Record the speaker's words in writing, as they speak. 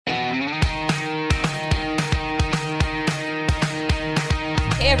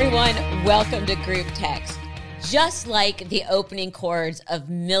everyone, welcome to Group Text. Just like the opening chords of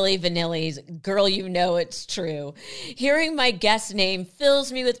Milli Vanilli's Girl You Know It's True, hearing my guest name fills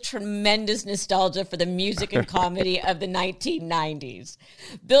me with tremendous nostalgia for the music and comedy of the 1990s.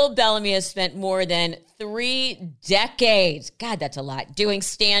 Bill Bellamy has spent more than 3 decades, God, that's a lot, doing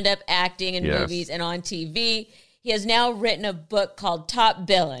stand-up acting in movies and on TV. He has now written a book called Top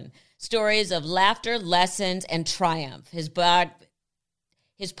Billin', Stories of Laughter, Lessons, and Triumph. His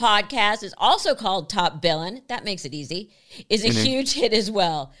podcast is also called Top Billin'. That makes it easy. Is a huge hit as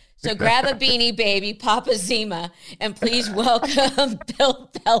well. So grab a beanie, baby, Papa Zima, and please welcome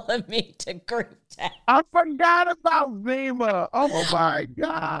Bill Bellamy to Group Text. I forgot about Zima. Oh my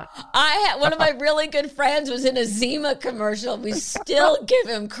God. One of my really good friends was in a Zima commercial. We still give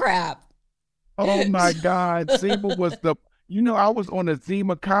him crap. Oh my God. Zima was I was on a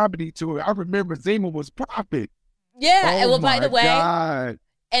Zima comedy tour. I remember Zima was popping. Yeah. Oh, well, by the way, God.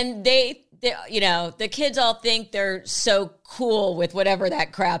 And they, the kids all think they're so cool with whatever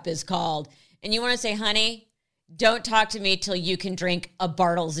that crap is called. And you want to say, honey, don't talk to me till you can drink a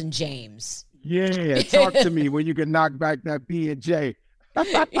Bartles and James. Yeah, talk to me when you can knock back that B&J.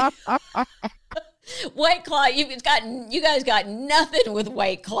 White Claw, you guys got nothing with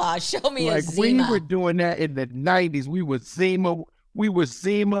White Claw. Show me a Zima. We were doing that in the 90s. We were Zima. We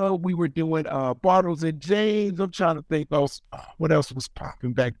were doing Bartles and James. I'm trying to think what else was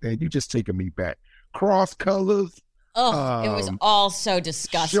popping back then. You just taking me back. Cross Colors. Oh, it was all so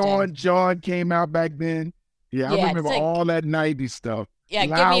disgusting. John came out back then. Yeah, I remember all that 90s stuff. Yeah,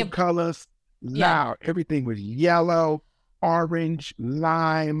 Loud colors. Loud. Everything was yellow, orange,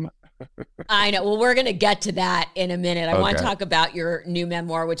 lime. I know. Well, we're going to get to that in a minute. I want to talk about your new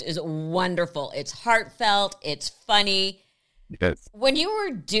memoir, which is wonderful. It's heartfelt. It's funny. Yes. When you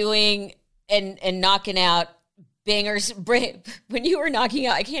were doing and knocking out when you were knocking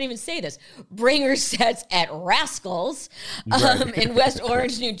out, I can't even say this, bringer sets at Rascals in West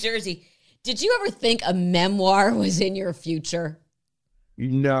Orange, New Jersey, did you ever think a memoir was in your future?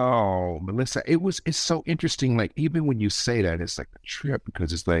 No, Melissa, it's so interesting. Like, even when you say that, it's like a trip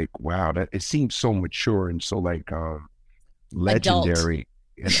because it's like, wow, that it seems so mature and so like legendary.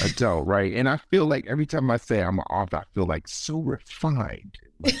 An adult, right? And I feel like every time I say I'm an author, I feel like so refined.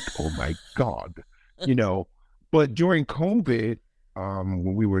 Like, oh my God, But during COVID,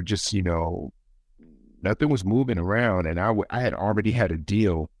 when we were just, nothing was moving around, and I had already had a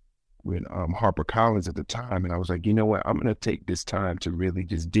deal with HarperCollins at the time, and I was like, you know what, I'm gonna take this time to really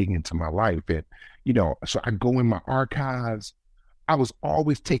just dig into my life, and so I go in my archives. I was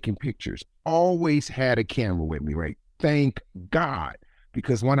always taking pictures, always had a camera with me, right? Thank God.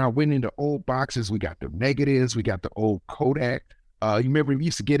 Because when I went into old boxes, we got the negatives, we got the old Kodak. You remember we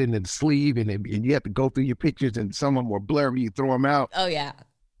used to get in the sleeve and you have to go through your pictures and some of them were blurry, you throw them out. Oh, yeah.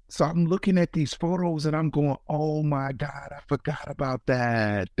 So I'm looking at these photos and I'm going, oh my God, I forgot about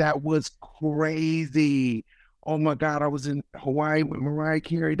that. That was crazy. Oh my God, I was in Hawaii with Mariah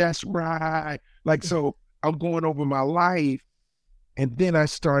Carey. That's right. Like, so I'm going over my life. And then I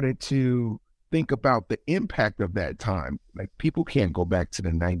started to think about the impact of that time. Like, people can't go back to the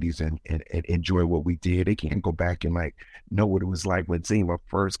 90s and enjoy what we did. They can't go back and like know what it was like when Zima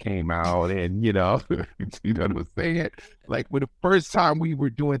first came out and you know what I'm saying? Like, when the first time we were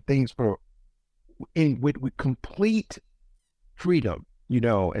doing things with complete freedom,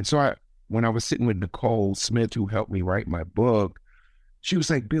 and so when I was sitting with Nicole Smith, who helped me write my book, she was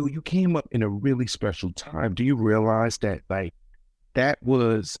like, Bill, you came up in a really special time. Do you realize that like that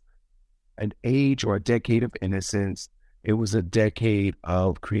was an age or a decade of innocence? It was a decade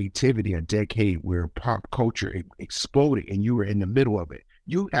of creativity, a decade where pop culture exploded and you were in the middle of it.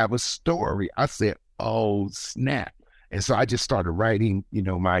 You have a story. I said, oh, snap. And so I just started writing,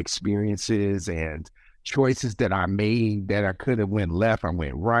 my experiences and choices that I made that I could have went left. I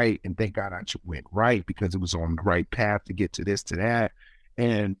went right. And thank God I went right because it was on the right path to get to this, to that.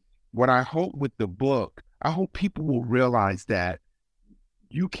 And what I hope with the book, I hope people will realize that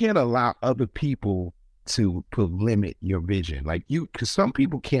you can't allow other people to limit your vision. Like, because some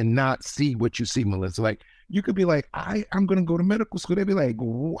people cannot see what you see, Melissa. Like, you could be like, I'm going to go to medical school. They'd be like,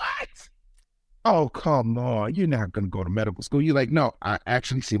 what? Oh, come on. You're not going to go to medical school. You're like, no, I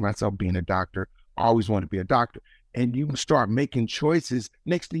actually see myself being a doctor. I always want to be a doctor. And you start making choices.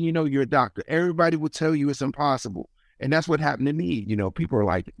 Next thing you know, you're a doctor. Everybody will tell you it's impossible. And that's what happened to me. People are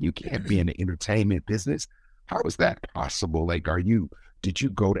like, you can't be in the entertainment business. How is that possible? Like, did you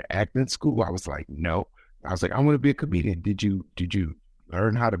go to acting school? I was like, no. I was like, I want to be a comedian. Did you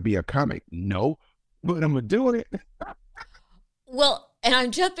learn how to be a comic? No, but I'm doing it. Well, and I'm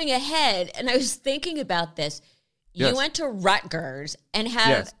jumping ahead, and I was thinking about this. You Yes. went to Rutgers and have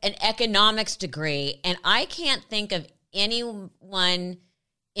Yes. an economics degree, and I can't think of anyone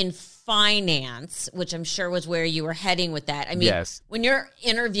in finance, which I'm sure was where you were heading with that. I mean, Yes. when you're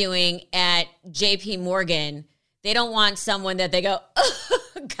interviewing at JP Morgan, they don't want someone that they go, oh,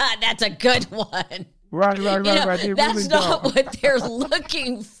 God, that's a good one. Right, right, You right, know, right. They really that's not don't. what they're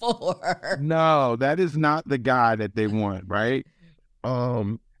looking for. No, that is not the guy that they want, right?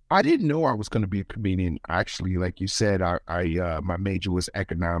 Um, I didn't know I was going to be a comedian. Actually, like you said, my major was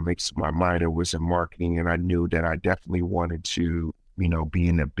economics, my minor was in marketing, and I knew that I definitely wanted to, be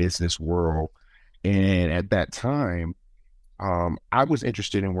in the business world. And at that time, I was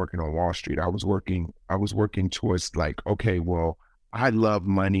interested in working on Wall Street. I was working towards like, okay, well, I love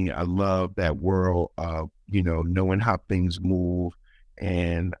money. I love that world of, knowing how things move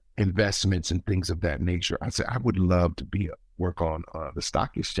and investments and things of that nature. I said, I would love to work on the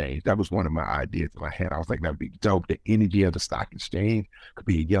stock exchange. That was one of my ideas in my head. I was like, that'd be dope. The energy of the stock exchange, could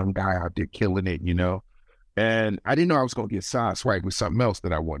be a young guy out there killing it. And I didn't know I was going to get sideswiped with something else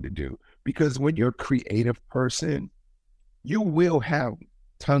that I wanted to do. Because when you're a creative person, you will have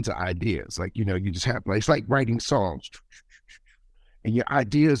tons of ideas. Like, you just have, like, it's like writing songs. And your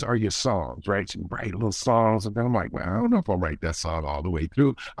ideas are your songs, right? So you write little songs, and then I'm like, well, I don't know if I'll write that song all the way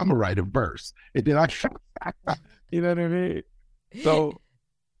through. I'm gonna write a verse. And then you know what I mean? So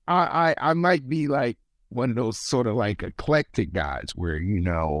I might be like one of those sort of like eclectic guys where,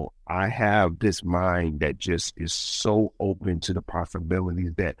 I have this mind that just is so open to the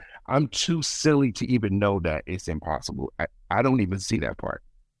possibilities that I'm too silly to even know that it's impossible. I don't even see that part.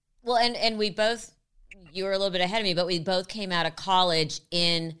 Well, and we both, you were a little bit ahead of me, but we both came out of college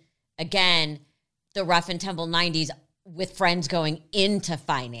in, again, the rough and tumble 90s with friends going into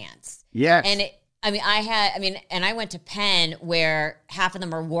finance. Yes. And and I went to Penn where half of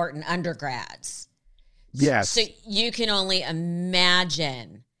them are Wharton undergrads. Yes. So you can only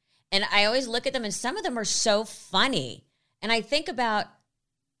imagine. And I always look at them, and some of them are so funny. And I think about,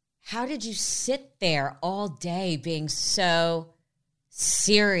 how did you sit there all day being so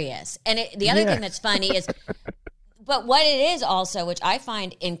serious? And the other thing that's funny is, but what it is also, which I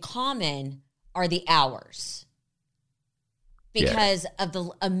find in common, are the hours because of the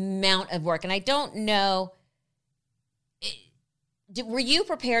amount of work. And I don't know, were you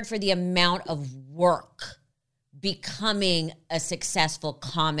prepared for the amount of work becoming a successful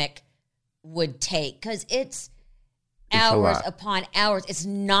comic would take? Because it's hours upon hours. It's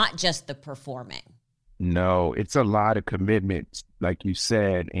not just the performing. No, it's a lot of commitments, like you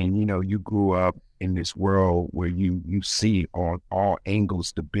said. And, you grew up in this world where you see on all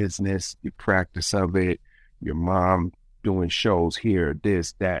angles the business, the practice of it, your mom doing shows here,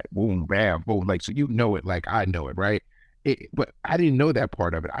 this, that, boom, bam, boom. Like, so it like I know it, right? But I didn't know that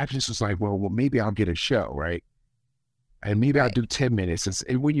part of it. I just was like, well, maybe I'll get a show, right? And maybe I'll do 10 minutes.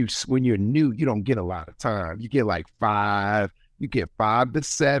 And when you're new, you don't get a lot of time. You get like 5, you get 5 to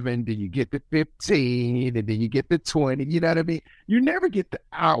 7, then you get to 15, and then you get to 20. You know what I mean? You never get the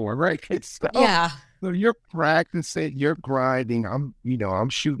hour, right? So you're practicing, you're grinding. I'm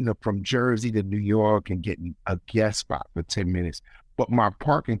shooting up from Jersey to New York and getting a guest spot for 10 minutes. But my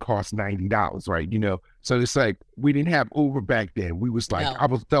parking costs $90, right? So it's like we didn't have Uber back then. We was like, I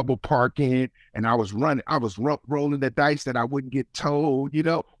was double parking and I was rolling the dice that I wouldn't get towed,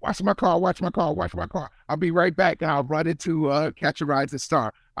 watch my car, watch my car, watch my car. I'll be right back. And I'll run into Catch a Ride to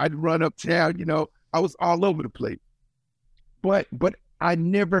Star. I'd run uptown, I was all over the place. But I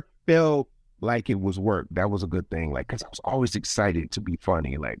never felt like it was work. That was a good thing. Like, cause I was always excited to be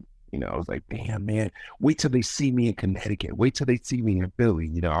funny. Like, I was like, damn, man, wait till they see me in Connecticut. Wait till they see me in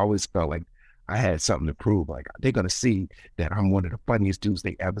Philly. I always felt like I had something to prove. Like, they're going to see that I'm one of the funniest dudes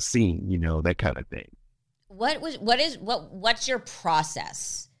they ever seen, that kind of thing. What's your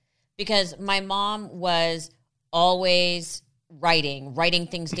process? Because my mom was always writing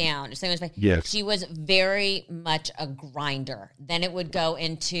things down. Yes. She was very much a grinder. Then it would go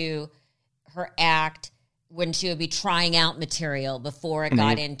into her act when she would be trying out material before it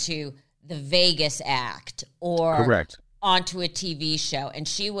got into the Vegas act or Correct. onto a TV show. And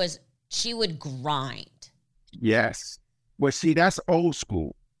she would grind. Yes. Well, see, that's old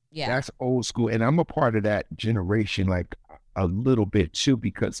school. Yeah. That's old school. And I'm a part of that generation, like a little bit too,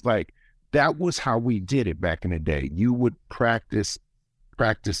 because like that was how we did it back in the day. You would practice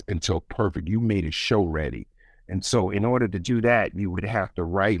until perfect. You made a show ready. And so in order to do that, you would have to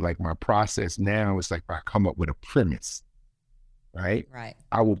write. Like my process now is like I come up with a premise. right? Right.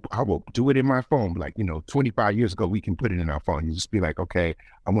 I will do it in my phone. Like, 25 years ago, we can put it in our phone. You just be like, okay,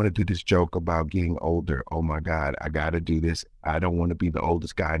 I want to do this joke about getting older. Oh my God, I got to do this. I don't want to be the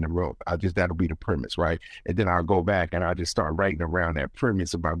oldest guy in the room. That'll be the premise, right? And then I'll go back and I'll just start writing around that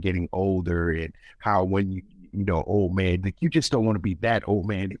premise about getting older and how when old man, like you just don't want to be that old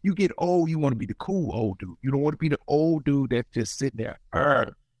man. If you get old, you want to be the cool old dude. You don't want to be the old dude that's just sitting there,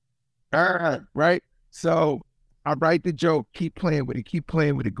 right? So I write the joke, keep playing with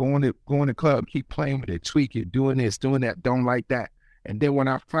it, go in the club, keep playing with it, tweak it, doing this, doing that, don't like that. And then when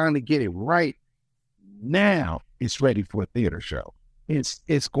I finally get it right, now it's ready for a theater show.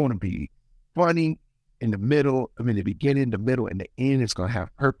 It's going to be funny in the middle, I mean the beginning, the middle, and the end. It's going to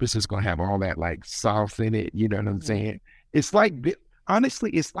have purpose. It's going to have all that like sauce in it. You know what I'm Mhm. saying? It's like,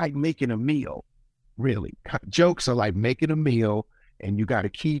 honestly, it's like making a meal. Really, jokes are like making a meal, and you got to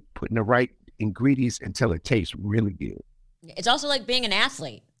keep putting the right ingredients until it tastes really good. It's also like being an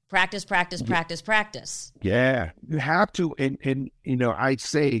athlete. Practice, practice, Yeah, practice, practice. yeah, you have to. And I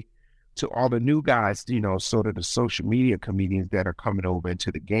say to all the new guys, sort of the social media comedians that are coming over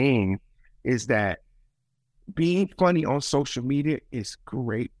into the game, is that being funny on social media is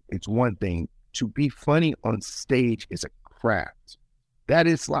great. It's one thing. To be funny on stage is a craft. That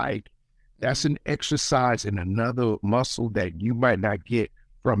is like, that's Mhm. an exercise in another muscle that you might not get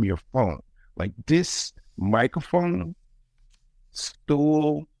from your phone. Like this microphone,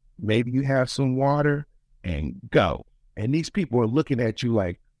 stool, maybe you have some water and go. And these people are looking at you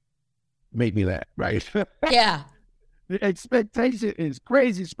like, make me laugh, right? Yeah. The expectation is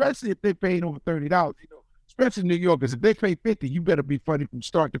crazy, especially if they paid over $30. Especially New Yorkers. If they pay 50, you better be funny from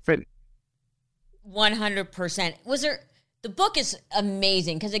start to finish. 100%. Was there the book is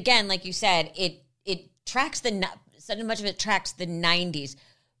amazing because again, like you said, it tracks so much of it tracks the 90s.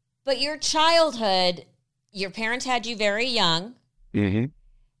 But your childhood, your parents had you very young. Mm-hmm.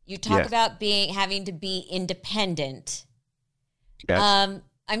 You talk Yes. about being having to be independent. Yes.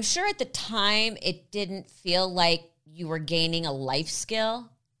 I'm sure at the time it didn't feel like you were gaining a life skill.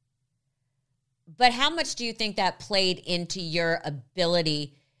 But how much do you think that played into your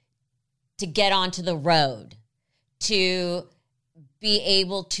ability to get onto the road, to be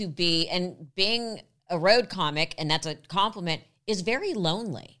able to be, and being a road comic, and that's a compliment, is very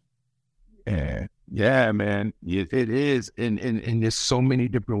lonely. Yeah. Yeah, man. It is. And there's so many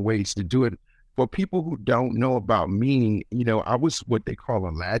different ways to do it. For people who don't know about me, I was what they call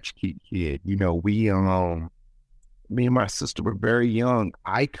a latchkey kid. Me and my sister were very young.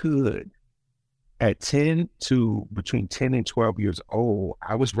 I could, at 10 to between 10 and 12 years old,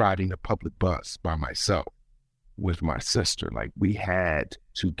 I was riding a public bus by myself with my sister. Like we had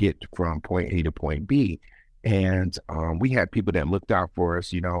to get from point A to point B. And we had people that looked out for us,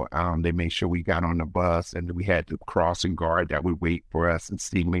 they made sure we got on the bus, and we had the crossing guard that would wait for us and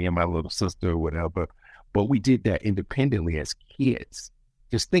see me and my little sister or whatever. But we did that independently as kids.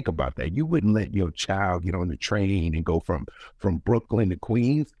 Just think about that. You wouldn't let your child get on the train and go from Brooklyn to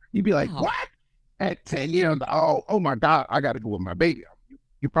Queens. You'd be like, No. what? At 10 years old, oh my God, I got to go with my baby.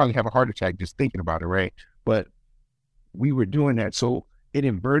 You probably have a heart attack just thinking about it, right? But we were doing that. So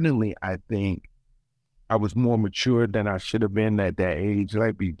inadvertently, I think I was more mature than I should have been at that age.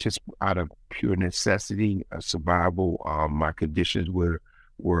 Like be just out of pure necessity, survival. My conditions were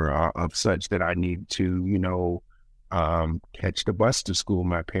of such that I needed to, catch the bus to school.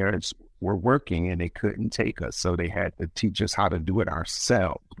 My parents were working and they couldn't take us, so they had to teach us how to do it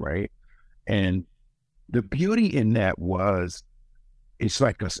ourselves, right? And the beauty in that was it's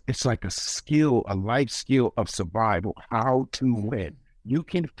like a skill, a life skill of survival, how to win. You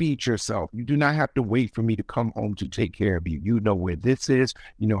can feed yourself. You do not have to wait for me to come home to take care of you. You know where this is,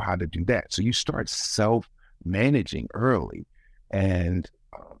 you know how to do that. So you start self managing early. And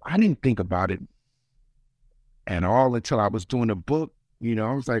I didn't think about it at all until I was doing a book.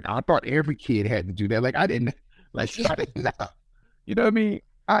 I was like, I thought every kid had to do that. Like I didn't like I didn't know. You know what I mean?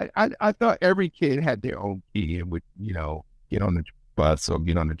 I thought every kid had their own key and would, get on the bus or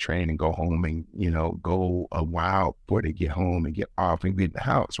get on the train and go home and, go a while before they get home and get off and get in the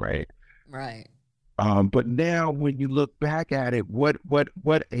house, right? Right. But now when you look back at it, what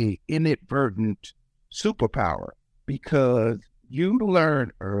a inadvertent superpower, because you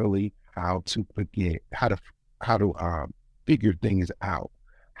learn early how to forget, how to figure things out,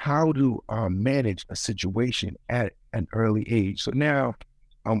 how to manage a situation at an early age. So now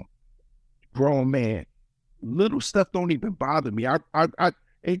I'm a grown man. Little stuff don't even bother me.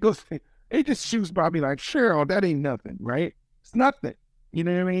 It goes, it just shoots by me like, Cheryl, that ain't nothing, right? It's nothing. You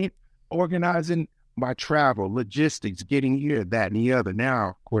know what I mean? Organizing my travel, logistics, getting here, that, and the other. Now,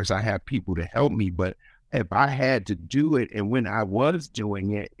 of course, I have people to help me, but if I had to do it, and when I was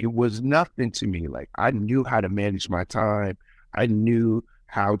doing it, it was nothing to me. Like I knew how to manage my time. I knew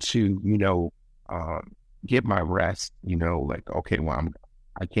how to, get my rest. Like okay, well,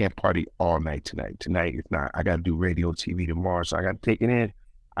 I can't party all night tonight. Tonight is not. I got to do radio, TV tomorrow, so I got to take it in.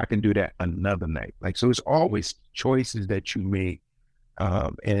 I can do that another night. Like so, it's always choices that you make.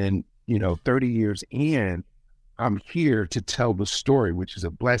 And 30 years in, I'm here to tell the story, which is a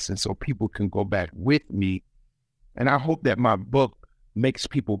blessing, so people can go back with me. And I hope that my book makes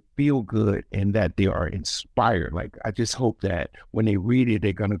people feel good and that they are inspired. Like, I just hope that when they read it,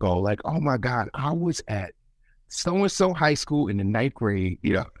 they're going to go like, oh my God, I was at so-and-so high school in the ninth grade,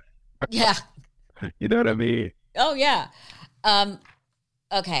 Yeah. You know what I mean? Oh, yeah.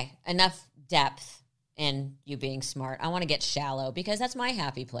 Okay. Enough depth in you being smart. I want to get shallow because that's my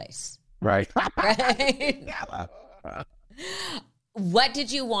happy place. Right. Right. What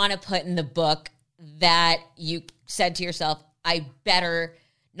did you want to put in the book that you said to yourself, I better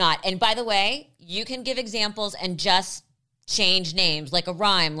not? And by the way, you can give examples and just change names, like a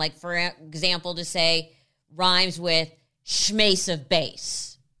rhyme. Like, for example, to say rhymes with schmace of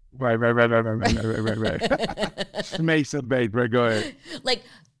bass. Right. Schmace of bass. Right. Go ahead. Like,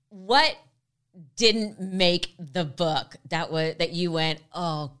 what didn't make the book that you went,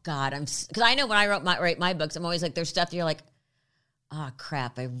 oh God, because I know when I write my books, I'm always like, there's stuff that you're like, oh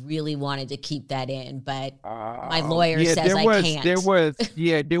crap, I really wanted to keep that in, but my lawyer says I can't.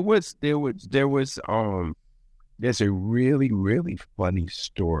 There's a really, really funny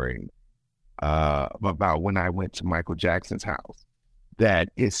story about when I went to Michael Jackson's house that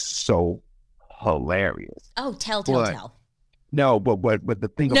is so hilarious. Oh, tell. No, but the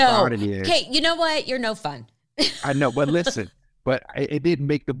thing about it is, okay, you know what? You're no fun. I know, but listen, but it didn't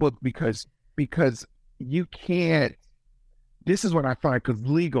make the book because you can't. This is what I find, because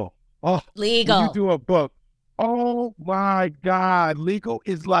legal. Oh, legal. When you do a book, oh my God, legal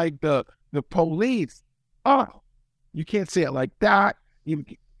is like the police. Oh, you can't say it like that.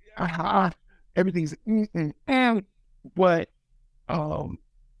 Everything's but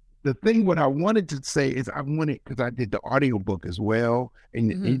the thing what I wanted to say is because I did the audiobook as well.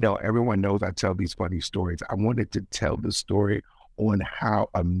 And, everyone knows I tell these funny stories. I wanted to tell the story on how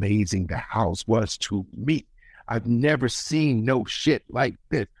amazing the house was to me. I've never seen no shit like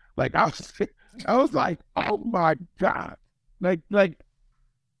this. Like I was like, oh my God. Like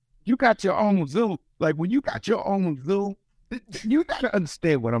you got your own zoo. Like when you got your own zoo, you got to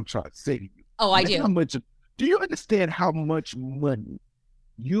understand what I'm trying to say to you. Oh, I do. Do you understand how much money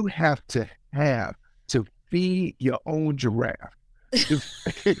you have to feed your own giraffe? Do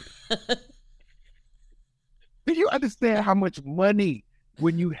you understand how much money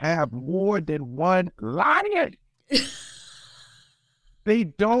when you have more than one lion? They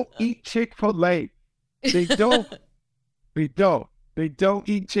don't eat Chick-fil-A. They don't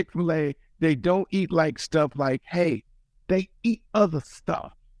eat Chick-fil-A. They don't eat like stuff like, hey, they eat other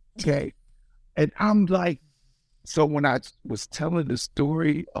stuff. Okay. And I'm like, so when I was telling the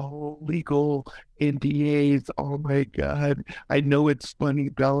story, oh, legal NDAs, oh my God, I know it's funny,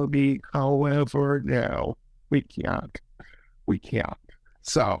 Bellamy. However, no, we can't.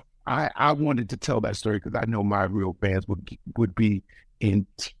 So I wanted to tell that story because I know my real fans would be in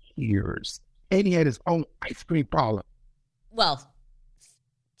tears. And he had his own ice cream parlor. Well,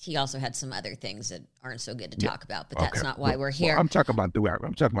 he also had some other things that aren't so good to talk about, but that's not why we're here. Well, I'm talking about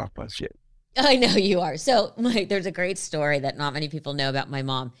fun shit. I know you are. So there's a great story that not many people know about my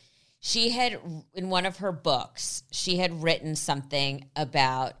mom. She had, in one of her books, she had written something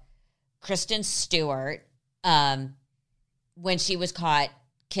about Kristen Stewart when she was caught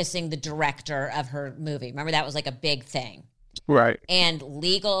kissing the director of her movie. Remember, that was like a big thing. Right. And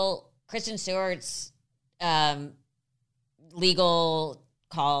Kristen Stewart's legal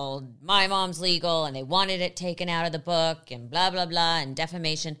called My Mom's Legal, and they wanted it taken out of the book and blah, blah, blah, and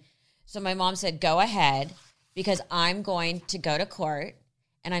defamation. So my mom said, go ahead, because I'm going to go to court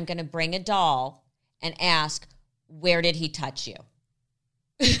and I'm going to bring a doll and ask, where did he touch you?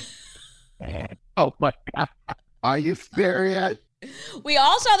 Oh my God. Are you serious? We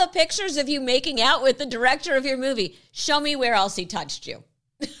all saw the pictures of you making out with the director of your movie. Show me where else he touched you.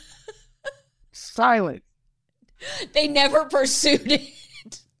 Silence. They never pursued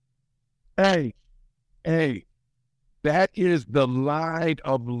it. Hey. That is the line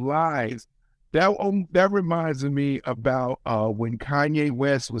of lies. That reminds me about when Kanye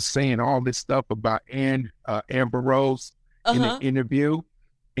West was saying all this stuff about Amber Rose in an interview,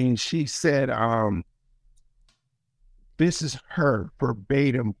 and she said, this is her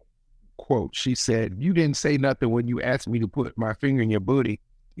verbatim quote. She said, "You didn't say nothing when you asked me to put my finger in your booty."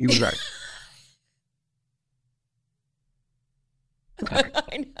 He was like,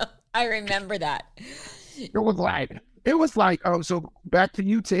 I know. I remember that. It was like, so back to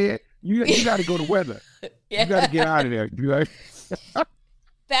you, Ted. You got to go to weather. You got to get Yeah. out of there. You like,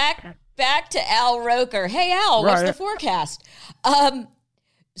 Back to Al Roker. Hey Al, what's the right, forecast?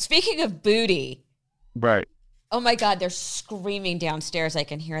 Speaking of booty, right. oh my God, they're screaming downstairs. I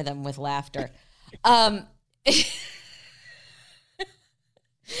can hear them with laughter. Um,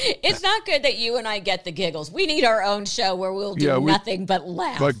 it's not good that you and I get the giggles. We need our own show where we'll do Yeah, nothing but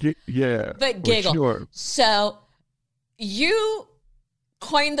laugh, yeah, but for giggle. sure. So you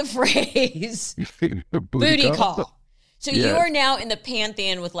coined the phrase Booty booty call. call. So you Yeah, are now in the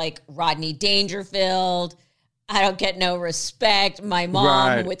pantheon with like Rodney Dangerfield. I don't get no respect. My mom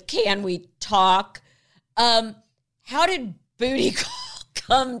right. with Can We Talk? How did booty call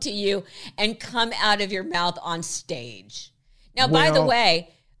come to you and come out of your mouth on stage? Now, by the Well, way,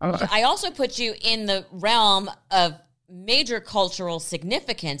 uh, I also put you in the realm of major cultural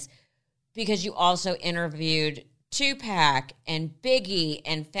significance because you also interviewed Tupac and Biggie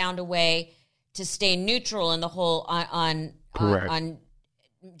and found a way to stay neutral in the whole correct. on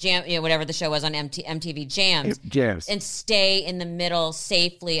Jam, whatever the show was on MTV Jams, Yes. and stay in the middle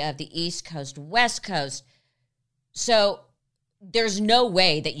safely of the East Coast, West Coast. So there's no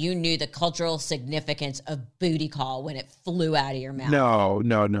way that you knew the cultural significance of booty call when it flew out of your mouth. No,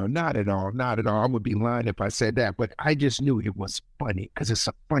 no, no, not at all. Not at all. I would be lying if I said that, but I just knew it was funny because it's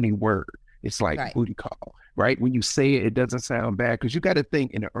a funny word. It's like Right. booty call, right? When you say it, it doesn't sound bad because you got to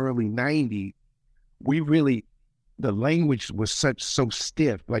think in the early 90s, we really, the language was so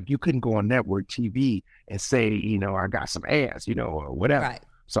stiff. Like you couldn't go on network TV and say, I got some ass, or whatever. Right.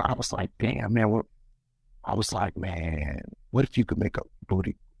 So I was like, damn, man. I was like, man, what if you could make a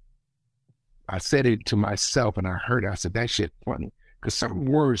booty? I said it to myself and I heard it. I said, that shit funny. Because some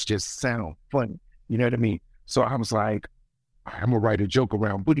words just sound funny. You know what I mean? So I was like, I'm going to write a joke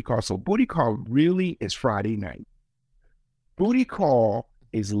around booty call. So booty call really is Friday night. Booty call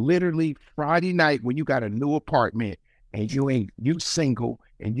is literally Friday night when you got a new apartment and you single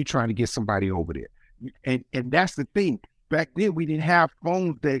and you trying to get somebody over there. And that's the thing. Back then we didn't have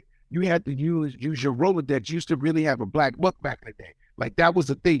phones that you had to use your Rolodex. You used to really have a black book back in the day. Like that was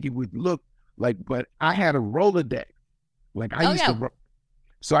the thing. You would look like, but I had a Rolodex. Like I Oh used yeah. to,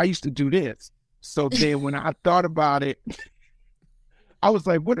 so I used to do this. So then when I thought about it, I was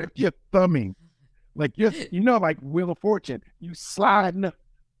like, what if you're thumbing? Like like Wheel of Fortune, you slide and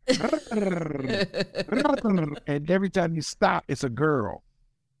every time you stop, it's a girl.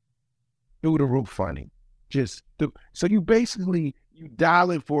 Through the roof funny. So you basically you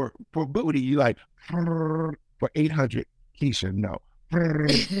dial it for booty. You like for 800 Keisha, no.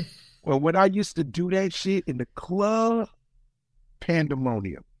 Well, when I used to do that shit in the club,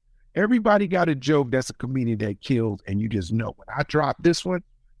 pandemonium. Everybody got a joke that's a comedian that kills, and you just know when I drop this one,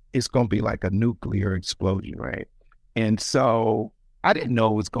 it's gonna be like a nuclear explosion, right? And so I didn't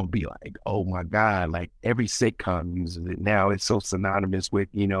know it was gonna be like, oh my God, like every sitcom uses it now. It's so synonymous with,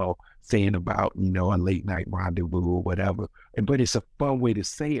 saying about, a late night rendezvous or whatever. But it's a fun way to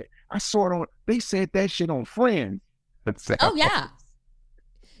say it. They said that shit on Friends. Oh yeah.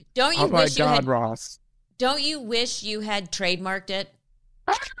 Don't Oh you my wish you God, had Ross. don't you wish you had trademarked it?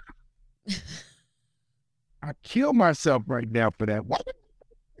 I kill myself right now for that. What?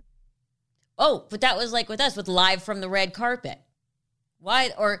 Oh, but that was like with us with Live from the Red Carpet.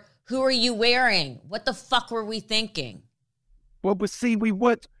 Why or who are you wearing? What the fuck were we thinking? Well, but see,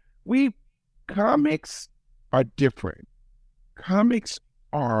 we comics are different. Comics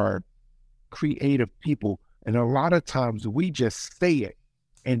are creative people, and a lot of times we just say it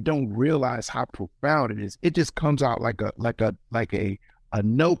and don't realize how profound it is. It just comes out like a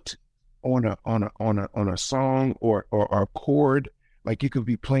note on a song or a chord. Like you could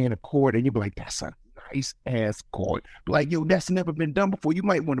be playing a chord and you'd be like, that's a nice ass chord. Like, yo, that's never been done before. You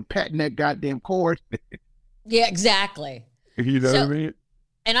might want to patent that goddamn chord. Yeah, exactly. You know what I So mean?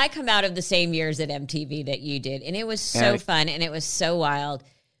 and I come out of the same years at MTV that you did, and it was so And fun and it was so wild.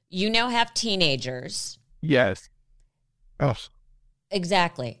 You now have teenagers. yes. Oh,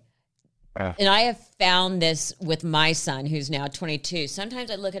 Exactly. uh, And I have found this with my son, who's now 22. Sometimes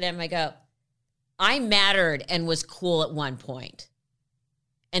I look at him and I go, I mattered and was cool at one point.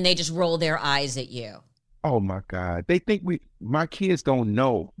 And they just roll their eyes at you. oh my God. They think my kids don't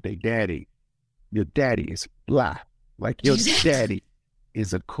know they daddy. Your daddy is blah. Like your Exactly. daddy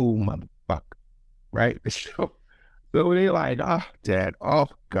is a cool motherfucker. Right? So they like, oh, dad, oh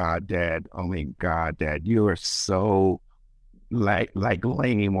God, dad. I mean, God, dad, you are so like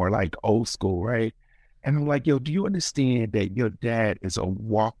lame or like old school, right? And I'm like, yo, do you understand that your dad is a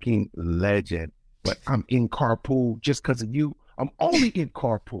walking legend, but I'm in carpool just because of you? I'm only in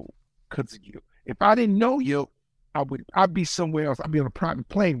carpool because of you. If I didn't know you, I'd be somewhere else. I'd be on a private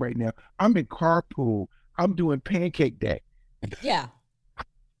plane right now. I'm in carpool. I'm doing pancake day. Yeah.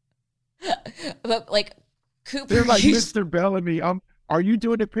 But like Cooper They're like, used Mr. Bellamy, are you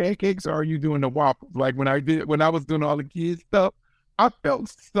doing the pancakes or are you doing the waffles? Like when I was doing all the kids stuff, I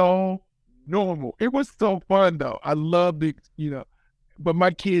felt so normal. It was so fun though. I loved it. But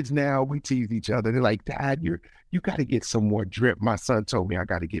my kids now, we tease each other. They're like, Dad, you got to get some more drip. My son told me I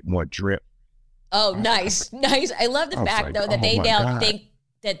got to get more drip. Oh, I, I, nice, nice. I love the I was fact like, though that oh they my now God. think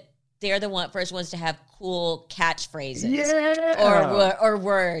that they're the first ones to have cool catchphrases Yeah. or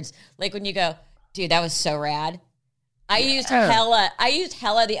words. Like when you go, dude, that was so rad. Yeah. I used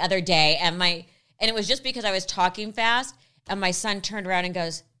hella the other day, and it was just because I was talking fast, and my son turned around and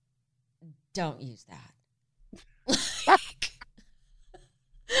goes, "Don't use that."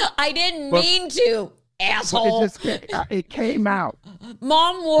 I didn't But mean to, but it asshole. just it came out.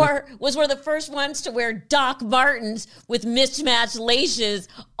 Mom was one of the first ones to wear Doc Martens with mismatched laces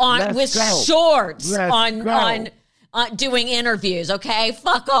on Let's with go. shorts Let's go. on doing interviews. Okay,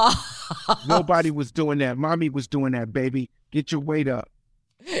 fuck off. Nobody was doing that. Mommy was doing that, baby. Get your weight up.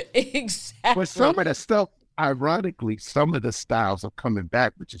 But some Exactly. of the stuff, ironically, some of the styles are coming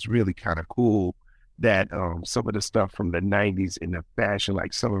back, which is really kind of cool. That some of the stuff from the '90s in the fashion,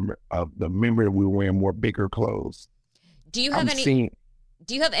 like some of the remember we were wearing more bigger clothes. Do you have I'm any? seeing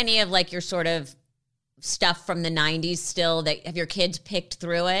Do you have any of like your sort of stuff from the '90s still? That have your kids picked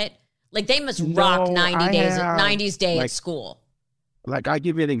through it? Like they must rock no, I have '90s day at like school. I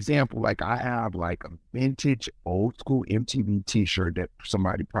give you an example. Like I have like a vintage old school MTV T-shirt that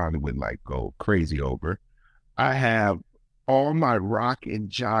somebody probably would like go crazy over. I have all my rock and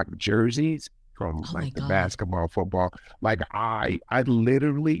jock jerseys from Oh my like the god. basketball, football. Like I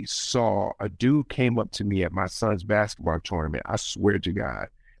literally saw a dude came up to me at my son's basketball tournament. I swear to God.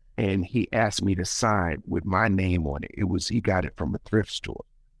 And he asked me to sign with my name on it. He got it from a thrift store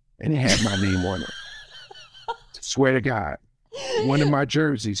and it had my name on it. Swear to God. One of my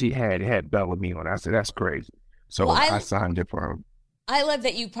jerseys it had Bellamy on it. I said, that's crazy. Well, So I signed it for him. I love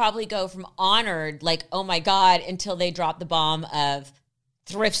that you probably go from honored, like, oh my God, until they drop the bomb of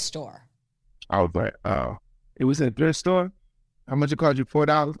thrift store. I was like, oh, it was in a thrift store? How much it cost you?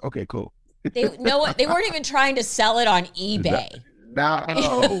 $4? Okay, cool. They know what they weren't even trying to sell it on eBay.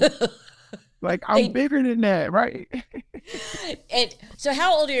 No, like I'm they bigger than that, right? so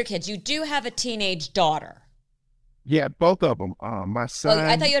how old are your kids? You do have a teenage daughter. Yeah, both of them. My Oh, I thought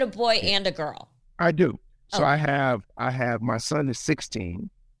son, you had a boy yeah, and a girl. I do. So Oh, I have my son is 16,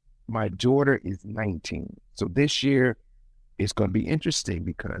 my daughter is 19. So this year it's going to be interesting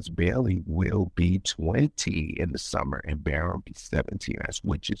because Bailey will be 20 in the summer and Barron will be 17,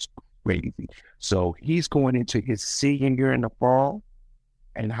 which is crazy. So he's going into his senior year in the fall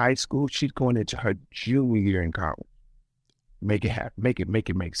in high school. She's going into her junior year in college. Make it happen. Make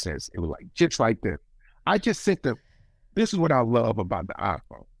it make sense. It was like just like this. I just sent the. This is what I love about the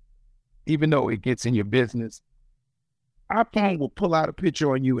iPhone. Even though it gets in your business, iPhone will pull out a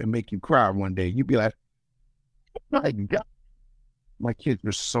picture on you and make you cry one day. You'd be like, my God. My kids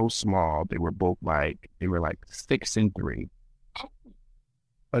were so small. They were like 6 and 3.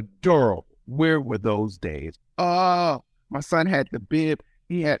 Adorable. Where were those days? Oh, my son had the bib.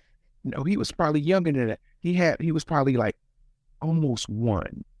 He had, no, he was probably younger than that. He was probably like almost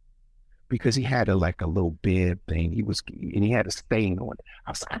 1 because he had like a little bib thing. And he had a stain on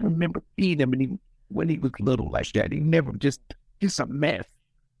it. I remember feeding him when he was little like that. He never just a mess.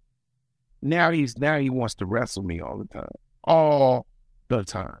 Now he wants to wrestle me all the time. All the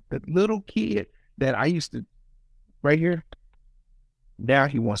time. The little kid that I used to right here, now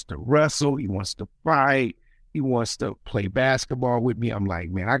he wants to wrestle, he wants to fight, he wants to play basketball with me. I'm like,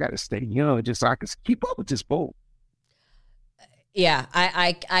 man, I gotta stay young just so I can keep up with this bull. yeah.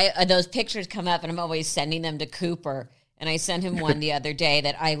 Those pictures come up, and I'm always sending them to Cooper. And I sent him one the other day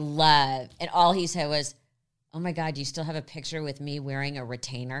that I love, and all he said was, "Oh my God, you still have a picture with me wearing a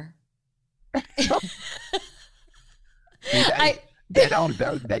retainer?" See, I they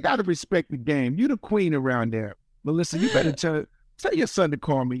gotta respect the game. You the queen around there. Melissa, you better tell your son to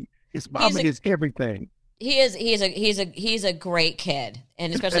call me. His he's mama a is everything. he's a great kid,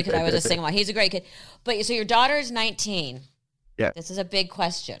 and especially because I was a single mom, he's a great kid. But so your daughter is 19. Yeah, This is a big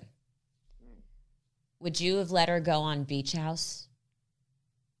question. Would you have let her go on Beach House?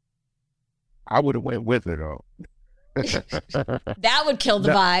 I would have went with her though. That would kill the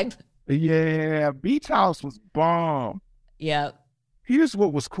No, vibe. yeah, Beach House was bomb. Yep. Here's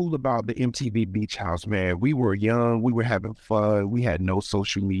what was cool about the MTV Beach House, man. We were young, we were having fun, we had no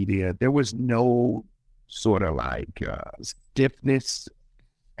social media, there was no sort of like stiffness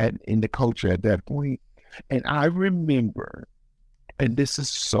in the culture at that point. And I remember, and this is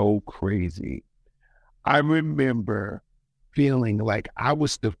so crazy, I remember feeling like I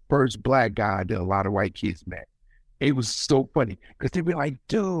was the first black guy that a lot of white kids met. It was so funny because they'd be like,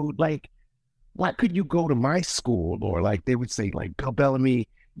 dude, like, why could you go to my school? Or like they would say, like, Bill Bellamy,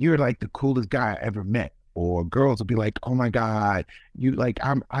 you're like the coolest guy I ever met. Or girls would be like, oh my God, you like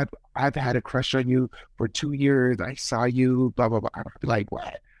I've had a crush on you for 2 years. I saw you, blah blah blah. I'd be like,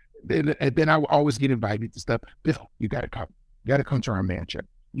 what? And then I would always get invited to stuff. Bill, you gotta come. You gotta come to our mansion.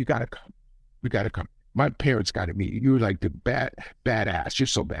 You gotta come. You gotta come. My parents got to meet you. You were like the badass. You're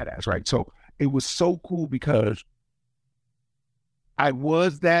so badass, right? So it was so cool because I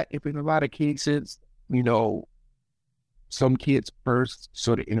was that. If in a lot of cases, you know, some kids first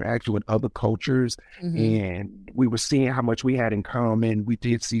sort of interaction with other cultures, Hmm. and we were seeing how much we had in common. We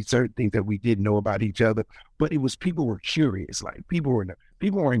did see certain things that we didn't know about each other, but it was people were curious. Like people weren't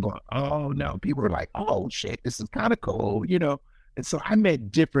going, oh no. People were like, oh shit, this is kind of cool, you know. And so I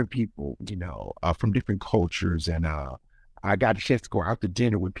met different people, you know, from different cultures, and I got a chance to go out to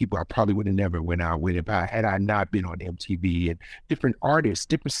dinner with people I probably would have never went out with if I had I not been on MTV, and different artists,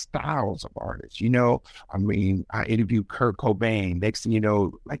 different styles of artists, you know. I mean, I interviewed Kurt Cobain. Next thing you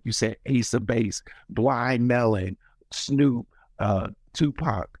know, like you said, Ace of Base, Blind Melon, Snoop,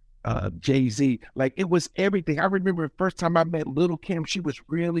 Tupac, Jay-Z. Like it was everything. I remember the first time I met Little Kim, she was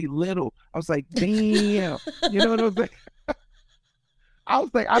really little. I was like, damn. You know what I'm saying? I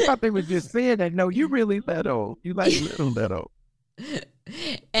was like, I thought they were just saying that. No, you really little. You like little,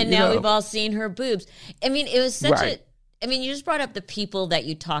 And you now we've know? all seen her boobs. I mean, it was such Right. a, I mean, you just brought up the people that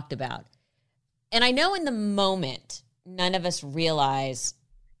you talked about. And I know in the moment, none of us realize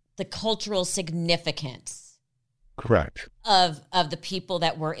the cultural significance Correct. of the people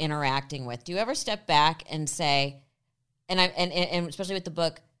that we're interacting with. Do you ever step back and say, and especially with the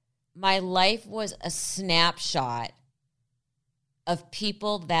book, my life was a snapshot of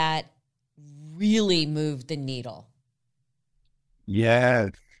people that really moved the needle? Yes,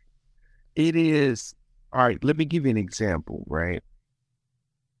 it is. All right, let me give you an example, right?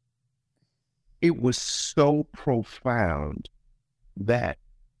 It was so profound that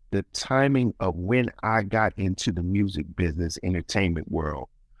the timing of when I got into the music business, entertainment world,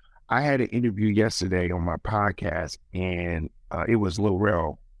 I had an interview yesterday on my podcast, and it was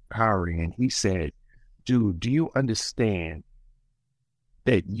Lorel Howery, and he said, dude, do you understand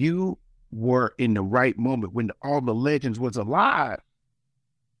that you were in the right moment when all the legends was alive?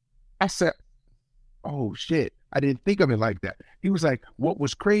 I said, oh shit, I didn't think of it like that. He was like, what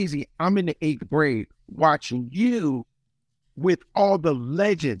was crazy, I'm in the eighth grade watching you with all the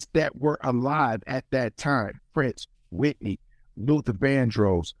legends that were alive at that time: Prince, Whitney, Luther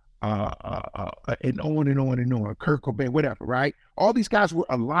Vandross, and on and on and on, Kurt Cobain, whatever, right? All these guys were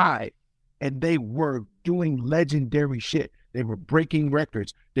alive and they were doing legendary shit. They were breaking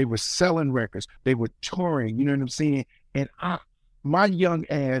records, they were selling records, they were touring, you know what I'm saying? And my young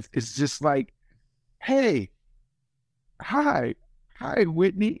ass is just like, hey, hi, hi,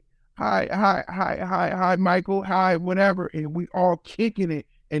 Whitney. Hi, Michael. Hi, whatever. And we all kicking it.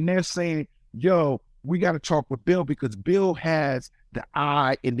 And they're saying, yo, we got to talk with Bill because Bill has the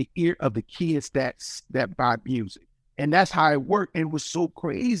eye and the ear of the kids that buy music. And that's how it worked. And it was so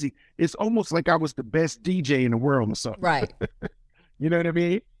crazy. It's almost like I was the best DJ in the world or something. Right. You know what I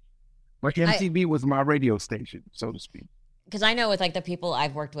mean? Like I MTV was my radio station, so to speak. because I know with like the people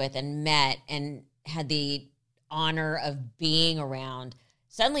I've worked with and met and had the honor of being around,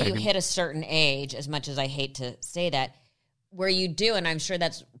 suddenly you hit a certain age, as much as I hate to say that, where you do, and I'm sure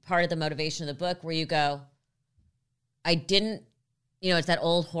that's part of the motivation of the book, where you go, I didn't, it's that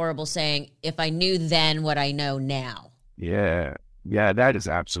old horrible saying, if I knew then what I know now. Yeah. Yeah, that is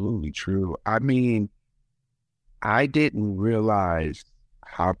absolutely true. I mean, I didn't realize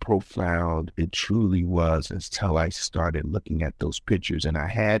how profound it truly was until I started looking at those pictures and I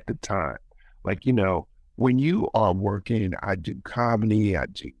had the time. Like, you know, when you are working, I do comedy, I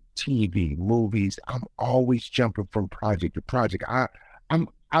do TV, movies. I'm always jumping from project to project. I'm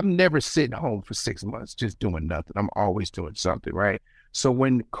never sitting home for 6 months just doing nothing. I'm always doing something, right? So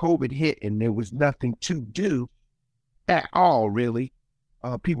when COVID hit and there was nothing to do at all, really,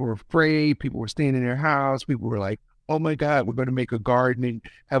 people were afraid. People were staying in their house. People were like, oh my God, we're going to make a garden and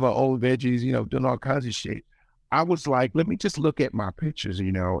have our own veggies, you know, doing all kinds of shit. I was like, let me just look at my pictures,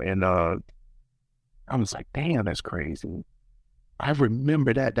 you know, and I was like, damn, that's crazy. I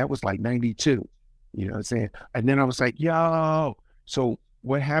remember that. That was like 92, you know what I'm saying? And then I was like, yo, so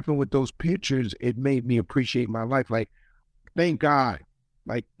what happened with those pictures, it made me appreciate my life. Like, thank God.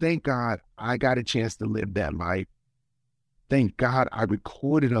 Like, thank God I got a chance to live that life. Thank God I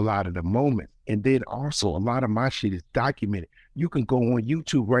recorded a lot of the moments. And then also a lot of my shit is documented. You can go on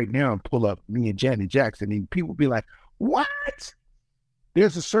YouTube right now and pull up me and Janet Jackson, and people be like, what?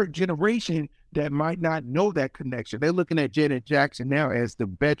 There's a certain generation that might not know that connection. They're looking at Janet Jackson now as the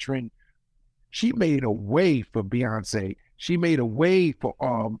veteran. She made a way for Beyonce. She made a way for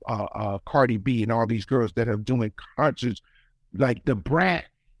Cardi B and all these girls that are doing concerts. Like the Brat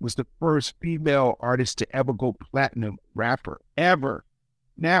was the first female artist to ever go platinum rapper ever.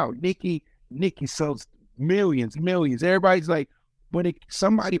 Now Nicki sells millions, millions. Everybody's like, but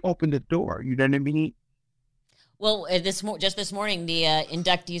somebody opened the door. You know what I mean? Well, just this morning, the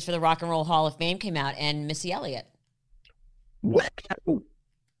inductees for the Rock and Roll Hall of Fame came out, and Missy Elliott. What?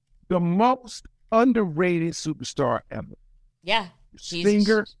 The most underrated superstar ever. Yeah,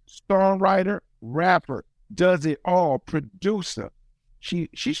 Singer, songwriter, rapper, does it all. Producer. She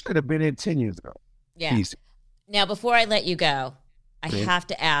should have been in 10 years ago. Yeah. Easy. Now, before I let you go, I have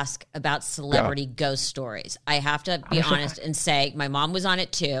to ask about celebrity ghost stories. I have to be honest and say my mom was on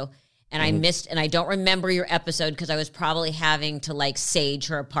it too, and I missed, and I don't remember your episode because I was probably having to like sage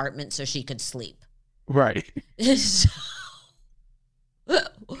her apartment so she could sleep. Right. So,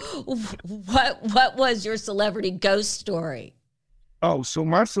 what was your celebrity ghost story? Oh, so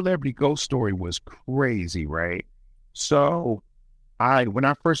my celebrity ghost story was crazy, right? So when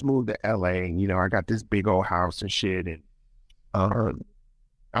I first moved to LA, you know, I got this big old house and shit, and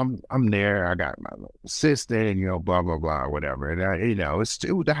I'm there. I got my little assistant, you know, blah blah blah, whatever. And you know,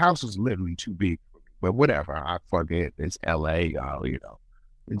 the house was literally too big for me, but whatever. I forget it's LA, you know.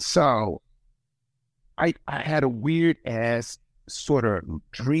 And so I had a weird ass sort of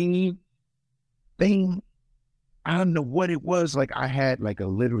dream thing. I don't know what it was. Like I had like a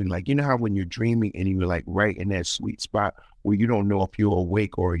literally, like, you know how when you're dreaming and you're like right in that sweet spot where you don't know if you're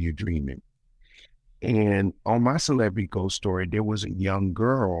awake or you're dreaming. And on my celebrity ghost story, there was a young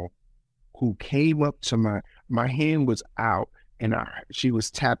girl who came up to my hand was out, and she was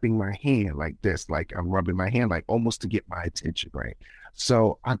tapping my hand like this, like I'm rubbing my hand, like almost to get my attention, right?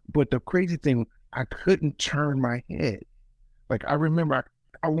 So but the crazy thing, I couldn't turn my head. Like I remember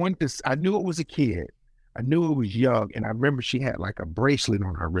I wanted this, I knew it was a kid. I knew it was young, and I remember she had like a bracelet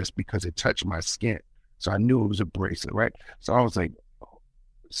on her wrist because it touched my skin. So I knew it was a bracelet, right? So I was like,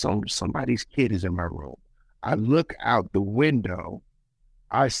 somebody's kid is in my room. I look out the window,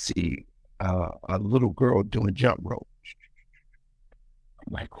 I see a little girl doing jump rope.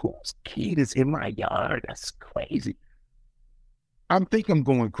 I'm like, whose kid is in my yard? That's crazy. I'm thinking I'm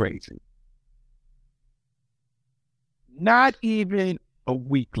going crazy. Not even a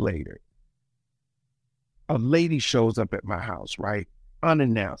week later, a lady shows up at my house, right?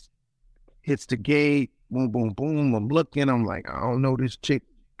 Unannounced. Hits the gate, boom, boom, boom. I'm looking, I'm like, I don't know this chick.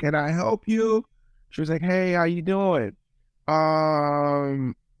 Can I help you? She was like, hey, how you doing?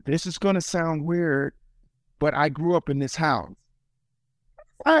 This is gonna sound weird, but I grew up in this house.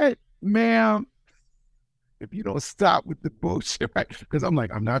 All right, ma'am, if you don't stop with the bullshit, right? Because I'm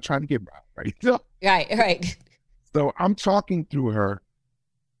like, I'm not trying to get robbed, right? So, right. So I'm talking through her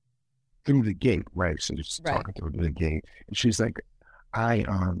through the gate, right? So she's talking through the gate, and she's like, I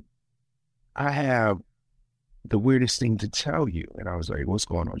have the weirdest thing to tell you. And I was like, what's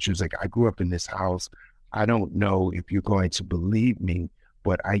going on? She was like, I grew up in this house. I don't know if you're going to believe me,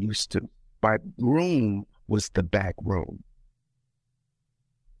 but my room was the back room.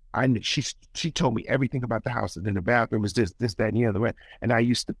 She told me everything about the house, and then the bathroom was this, that, and the other way. And I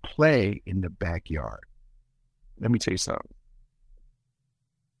used to play in the backyard. Let me tell you something.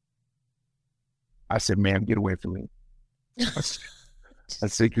 I said, ma'am, get away from me. I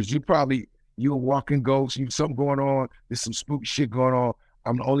said, because you're a walking ghost, something going on, there's some spooky shit going on.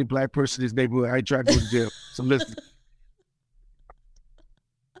 I'm the only black person in this neighborhood. I ain't trying to go to jail. So listen.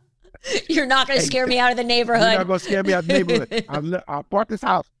 You're not going to scare me out of the neighborhood. You're not going to scare me out of the neighborhood. I bought this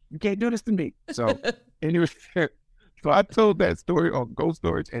house. You can't do this to me. So anyway, so I told that story on Ghost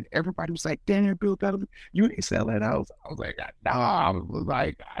Stories, and everybody was like, damn, Bill, you didn't sell that house. I was like, no, I was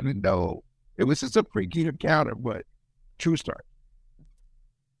like, I didn't know. It was just a freaky encounter, but true story.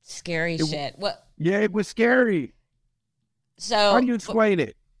 Scary shit. What? Yeah, it was scary. So how do you explain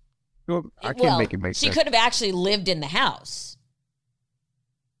it? I can't make it make sense. She could have actually lived in the house.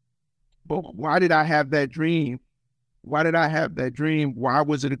 But why did I have that dream? Why did I have that dream? Why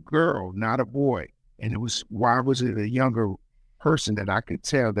was it a girl, not a boy? And why was it a younger person that I could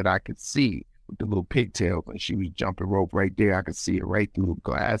tell, that I could see with the little pigtails, and she was jumping rope right there. I could see it right through the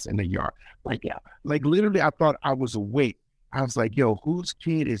glass in the yard. Like, yeah, like literally I thought I was awake. I was like, yo, whose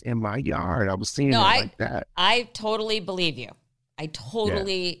kid is in my yard? I was seeing it like that. I totally believe you. I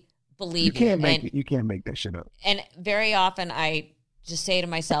totally believe You can't it. make it. You can't make that shit up. And very often I just say to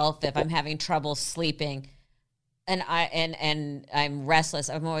myself, if I'm having trouble sleeping and I'm restless,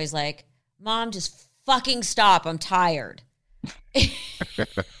 I'm always like, Mom, just fucking stop. I'm tired. And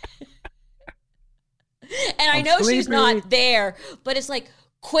I know she's not there, but it's like,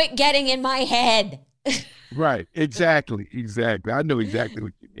 quit getting in my head. Right. Exactly. I know exactly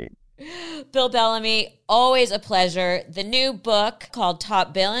what you mean. Bill Bellamy, always a pleasure. The new book called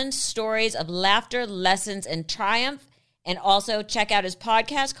Top Billin', Stories of Laughter, Lessons, and Triumph. And also check out his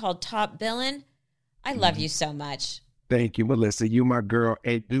podcast called Top Billin'. I love you so much. Thank you, Melissa. You my girl.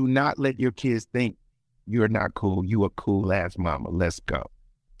 And do not let your kids think you're not cool. You a cool ass mama. Let's go.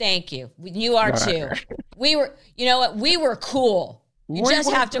 Thank you. You are too. We were, you know what? We were cool. You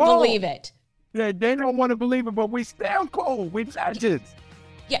just have to cool. believe it. Yeah, they don't want to believe it, but we still cool. We legends.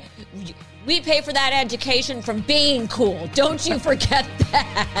 Yeah, we pay for that education from being cool. Don't you forget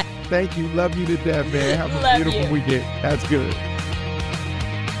that. Thank you. Love you to death, man. Have a beautiful weekend. That's good.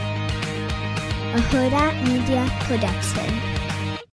 A Huda Media Production.